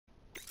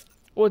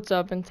What's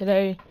up? And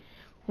today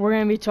we're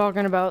gonna be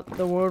talking about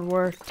the World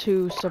War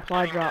II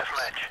supply drops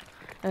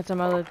and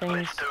some other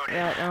things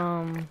that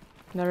are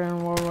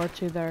in World War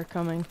II that are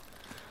coming.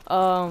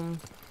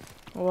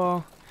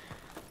 Well,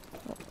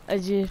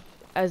 as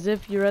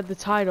if you read the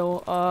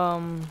title,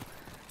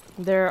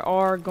 there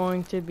are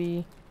going to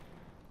be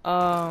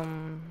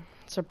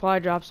supply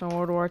drops in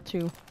World War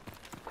II,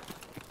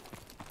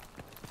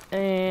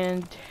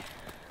 and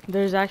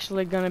there's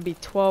actually gonna be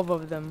 12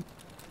 of them.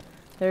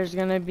 There's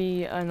gonna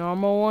be a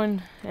normal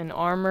one, an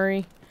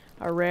armory,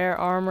 a rare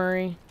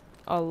armory,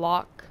 a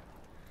lock,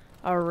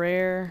 a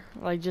rare,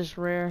 like just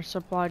rare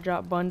supply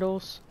drop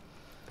bundles,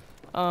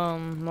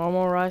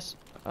 normal rice,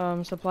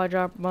 supply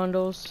drop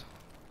bundles,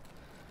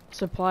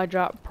 supply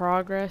drop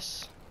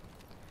progress,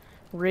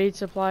 raid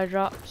supply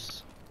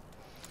drops,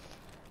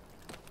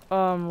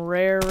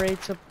 rare raid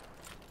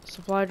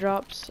supply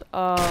drops,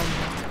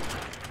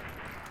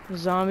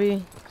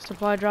 zombie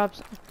supply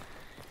drops,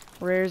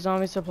 rare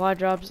zombie supply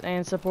drops,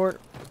 and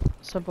support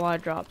supply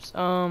drops.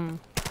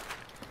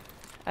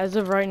 As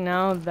of right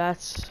now,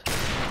 that's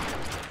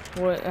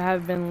what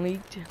have been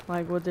leaked,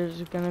 like what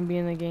there's gonna be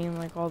in the game,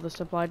 like all the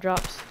supply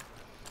drops.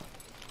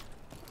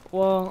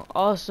 Well,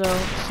 also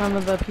some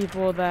of the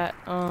people that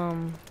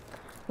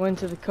went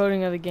to the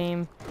coding of the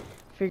game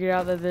figured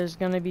out that there's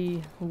gonna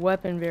be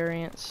weapon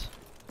variants.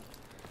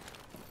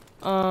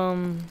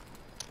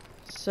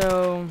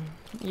 So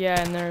yeah,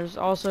 and there's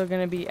also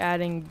gonna be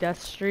adding death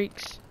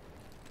streaks,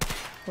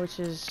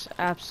 which is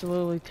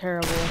absolutely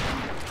terrible,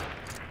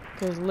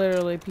 because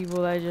literally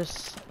people that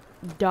just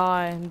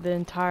die the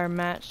entire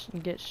match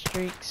and get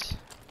streaks.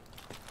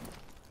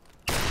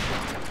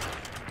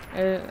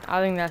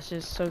 I think that's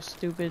just so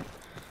stupid.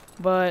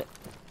 But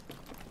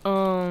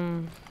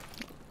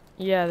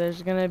yeah,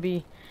 there's gonna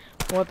be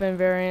weapon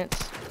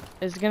variants.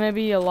 It's gonna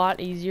be a lot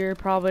easier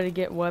probably to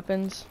get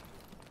weapons,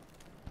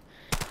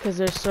 because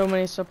there's so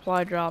many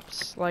supply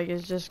drops. Like,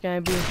 it's just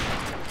gonna be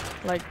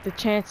like the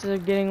chances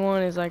of getting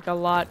one is like a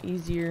lot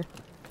easier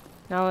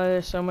now that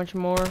there's so much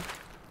more.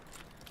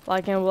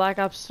 Like in Black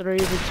Ops 3,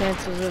 the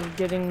chances of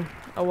getting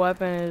a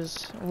weapon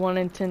is 1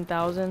 in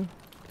 10,000.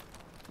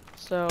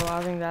 So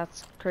I think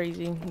that's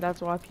crazy.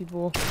 That's why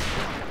people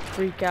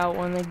freak out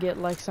when they get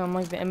like something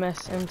like the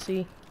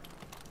MSMC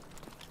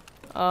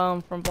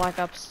from Black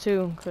Ops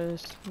 2,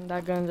 because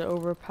that gun's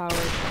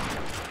overpowered.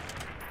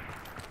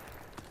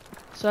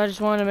 So I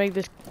just wanted to make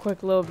this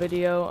quick little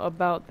video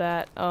about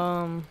that.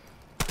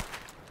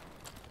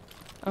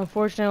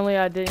 Unfortunately,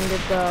 I didn't get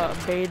the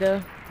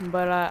beta,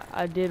 but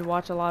I did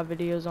watch a lot of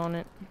videos on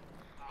it.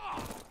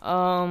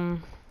 I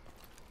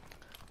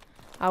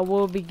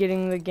will be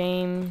getting the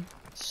game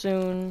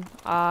soon.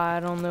 I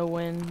don't know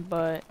when,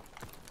 but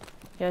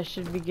yeah, I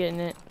should be getting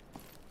it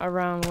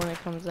around when it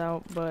comes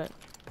out. But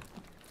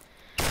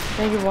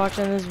thank you for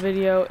watching this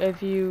video.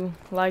 If you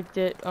liked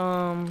it,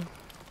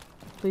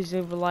 please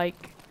leave a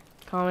like,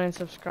 comment, and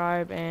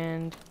subscribe,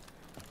 and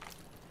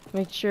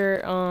make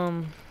sure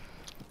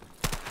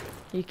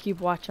you keep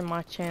watching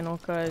my channel,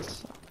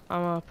 because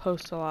I'm gonna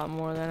post a lot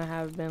more than I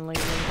have been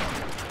lately.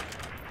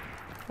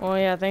 Well,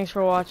 yeah, thanks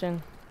for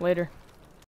watching. Later.